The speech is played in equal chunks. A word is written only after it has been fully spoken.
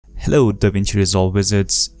Hello Davinci Resolve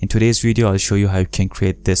wizards. In today's video I'll show you how you can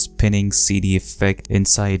create this spinning CD effect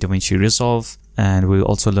inside Davinci Resolve, and we'll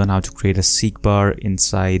also learn how to create a Seekbar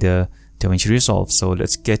inside Davinci Resolve. So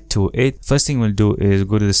let's get to it. First thing we'll do is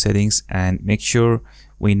go to the settings and make sure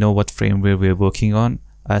we know what firmware we're working on.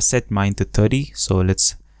 I set mine to 30, so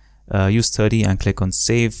let's use 30 and click on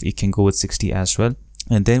save. You can go with 60 as well.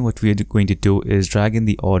 And then what we're going to do is drag in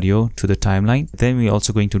the audio to the timeline. Then we're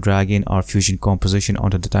also going to drag in our fusion composition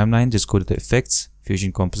onto the timeline. Just go to the effects,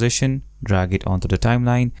 fusion composition, drag it onto the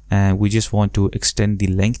timeline, and we just want to extend the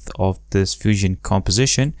length of this fusion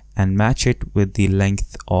composition and match it with the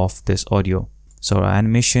length of this audio. So our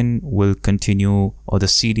animation will continue, or the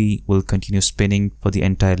CD will continue spinning for the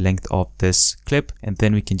entire length of this clip, and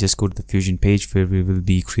then we can just go to the fusion page where we will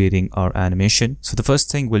be creating our animation. So the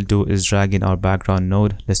first thing we'll do is drag in our background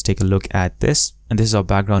node. Let's take a look at this, and this is our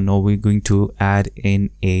background node. We're going to add in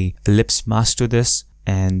a ellipse mask to this,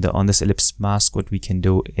 and on this ellipse mask what we can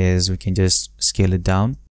do is we can just scale it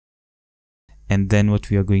down. And then what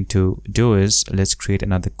we are going to do is let's create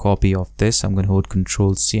another copy of this. I'm going to hold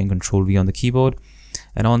Ctrl C and Ctrl V on the keyboard,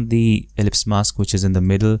 and on the ellipse mask which is in the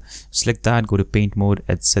middle, select that, go to paint mode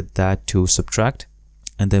and set that to subtract,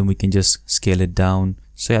 and then we can just scale it down.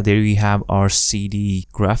 So yeah, there we have our CD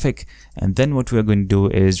graphic. And then what we are going to do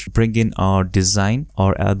is bring in our design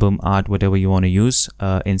or album art, whatever you want to use,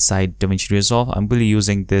 inside Davinci Resolve. I'm going to be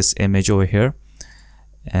using this image over here,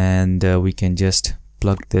 and we can just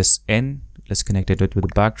plug this in. Let's connect it with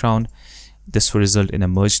the background. This will result in a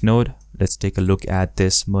merge node. Let's take a look at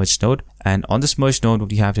this merge node. And on this merge node,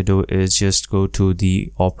 what you have to do is just go to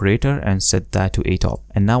the operator and set that to atop.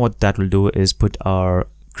 And now what that will do is put our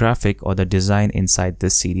graphic or the design inside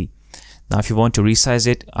this CD. Now if you want to resize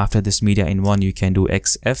it after this media in one, you can do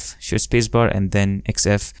XF, shift spacebar, and then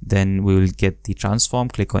XF. Then we will get the transform,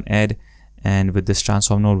 click on add, and with this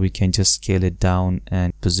transform node we can just scale it down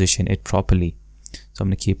and position it properly. So I'm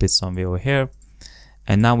going to keep it somewhere over here,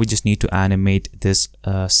 and now we just need to animate this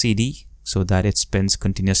CD so that it spins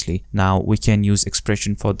continuously. Now we can use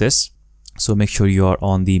expression for this, so make sure you are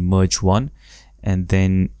on the merge one, and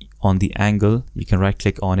then on the angle you can right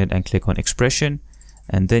click on it and click on expression,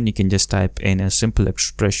 and then you can just type in a simple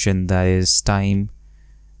expression that is time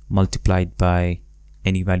multiplied by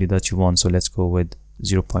any value that you want. So let's go with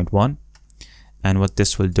 0.1. And what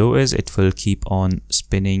this will do is it will keep on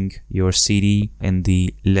spinning your CD in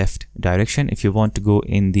the left direction. If you want to go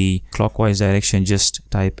in the clockwise direction, just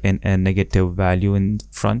type in a negative value in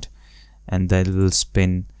front, and that will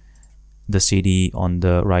spin the CD on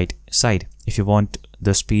the right side. If you want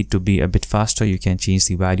the speed to be a bit faster, you can change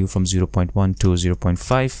the value from 0.1 to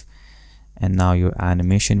 0.5, and now your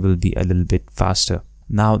animation will be a little bit faster.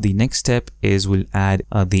 Now the next step is we'll add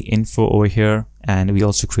the info over here, and we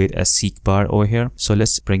also create a Seekbar over here. So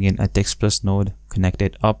let's bring in a text plus node, connect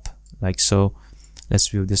it up like so. Let's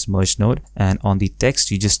view this merge node, and on the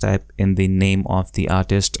text you just type in the name of the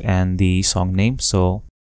artist and the song name. So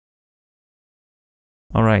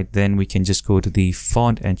alright, then we can just go to the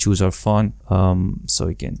font and choose our font. So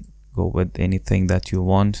you can go with anything that you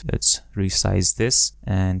want. Let's resize this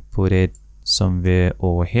and put it somewhere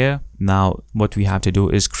over here. Now what we have to do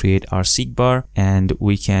is create our Seekbar, and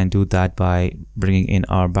we can do that by bringing in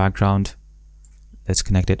our background. Let's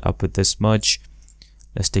connect it up with this merge.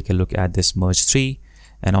 Let's take a look at this merge 3,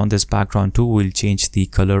 and on this background too we'll change the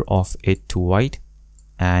color of it to white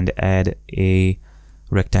and add a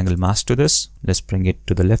rectangle mask to this. Let's bring it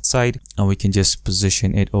to the left side, and we can just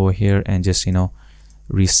position it over here and just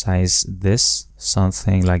resize this,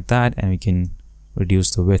 something like that, and we can reduce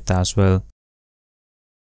the width as well.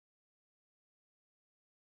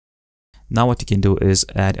 Now what you can do is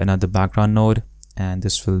add another background node, and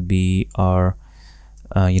this will be our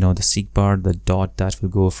the Seekbar, the dot that will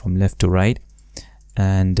go from left to right,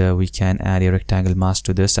 and we can add a rectangle mask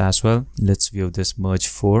to this as well. Let's view this merge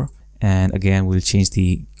 4, and again we'll change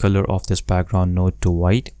the color of this background node to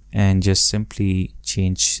white, and just simply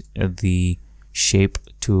change the shape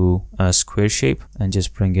to a square shape and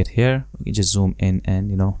just bring it here. We can just zoom in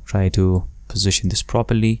and try to position this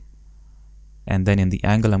properly. And then in the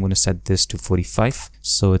angle I'm going to set this to 45,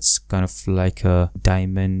 so it's kind of like a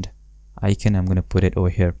diamond icon. I'm going to put it over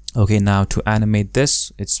here. Okay, now to animate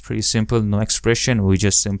this, it's pretty simple. No expression, we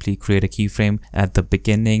just simply create a keyframe at the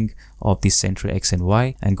beginning of the center X and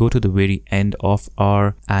Y, and go to the very end of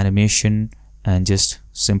our animation and just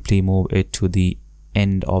simply move it to the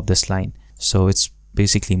end of this line. So it's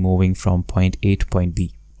basically moving from point A to point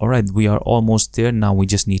B. Alright, we are almost there. Now we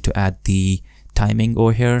just need to add the timing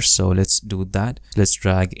over here, so let's do that. Let's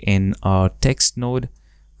drag in our text node,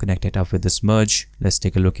 connect it up with this merge. Let's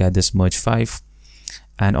take a look at this merge 5,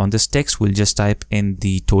 And on this text, we'll just type in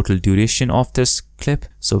the total duration of this clip.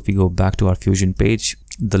 So if we go back to our Fusion page,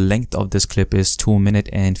 the length of this clip is 2 minutes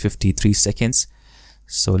and 53 seconds.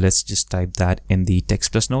 So let's just type that in the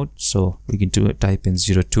text plus node. So we can type in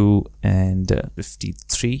 02 and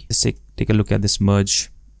 53. Let's take a look at this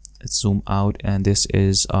merge. Let's zoom out, and this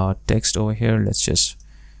is our text over here. Let's just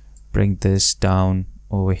bring this down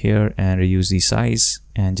over here and reduce the size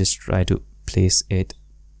and just try to place it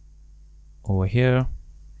over here.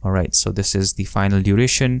 All right, so this is the final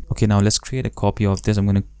duration. Okay, now let's create a copy of this. I'm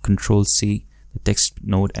going to Control C the text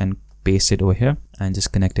node and paste it over here and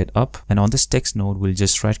just connect it up. And on this text node, we'll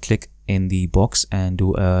just right click in the box and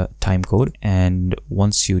do a time code. And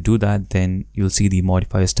once you do that, then you'll see the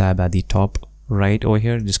modifiers tab at the top right over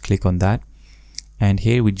here. Just click on that. And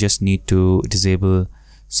here we just need to disable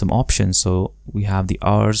some options. So we have the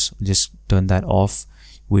hours, just turn that off.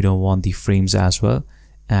 We don't want the frames as well.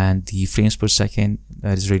 And the frames per second,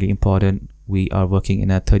 that is really important. We are working in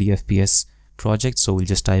a 30 FPS project, so we'll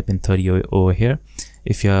just type in 30 over here.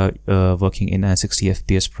 If you're working in a 60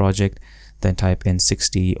 FPS project, then type in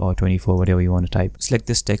 60 or 24, whatever you want to type. Select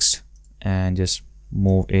this text and just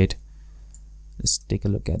move it. Let's take a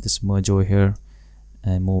look at this merge over here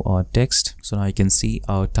and move our text. So now you can see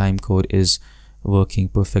our time code is working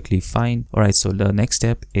perfectly fine. All right, so the next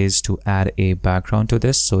step is to add a background to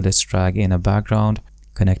this. So let's drag in a background,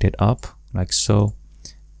 connect it up like so,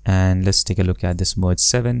 and let's take a look at this merge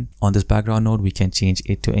 7. On this background node, we can change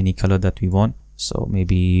it to any color that we want. So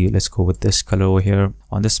maybe let's go with this color over here.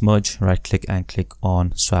 On this merge, right click and click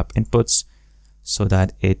on swap inputs so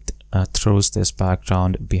that it throws this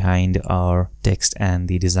background behind our text and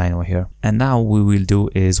the design over here. And now what we will do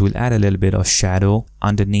is we'll add a little bit of shadow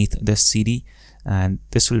underneath this CD, and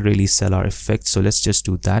this will really sell our effect. So let's just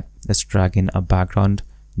do that. Let's drag in a background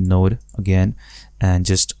node again and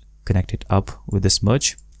just connect it up with this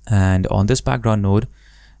merge. And on this background node,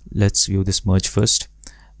 let's view this merge first.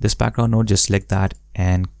 This background node, just select that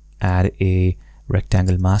and add a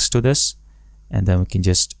rectangle mask to this, and then we can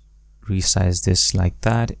just resize this like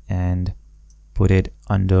that and put it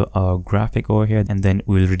under our graphic over here, and then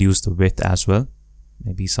we'll reduce the width as well,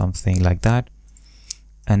 maybe something like that.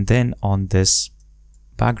 And then on this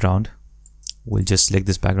background, we'll just select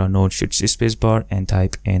this background node, shift spacebar, and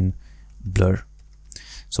type in blur.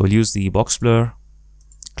 So we'll use the box blur,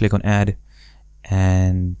 click on add,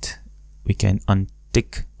 and we can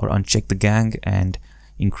untick or uncheck the gang and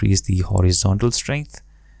increase the horizontal strength.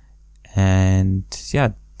 And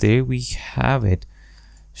yeah, there we have it.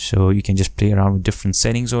 So you can just play around with different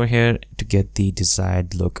settings over here to get the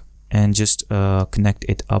desired look, and just connect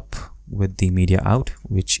it up with the media out,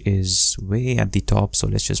 which is way at the top. So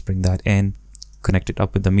let's just bring that in, connect it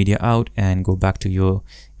up with the media out, and go back to your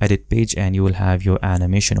edit page, and you will have your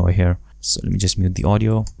animation over here. So let me just mute the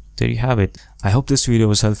audio. There you have it. I hope this video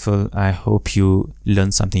was helpful. I hope you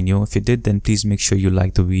learned something new. If you did, then please make sure you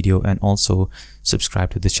like the video and also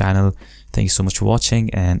subscribe to the channel. Thank you so much for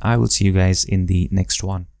watching, and I will see you guys in the next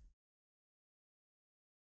one.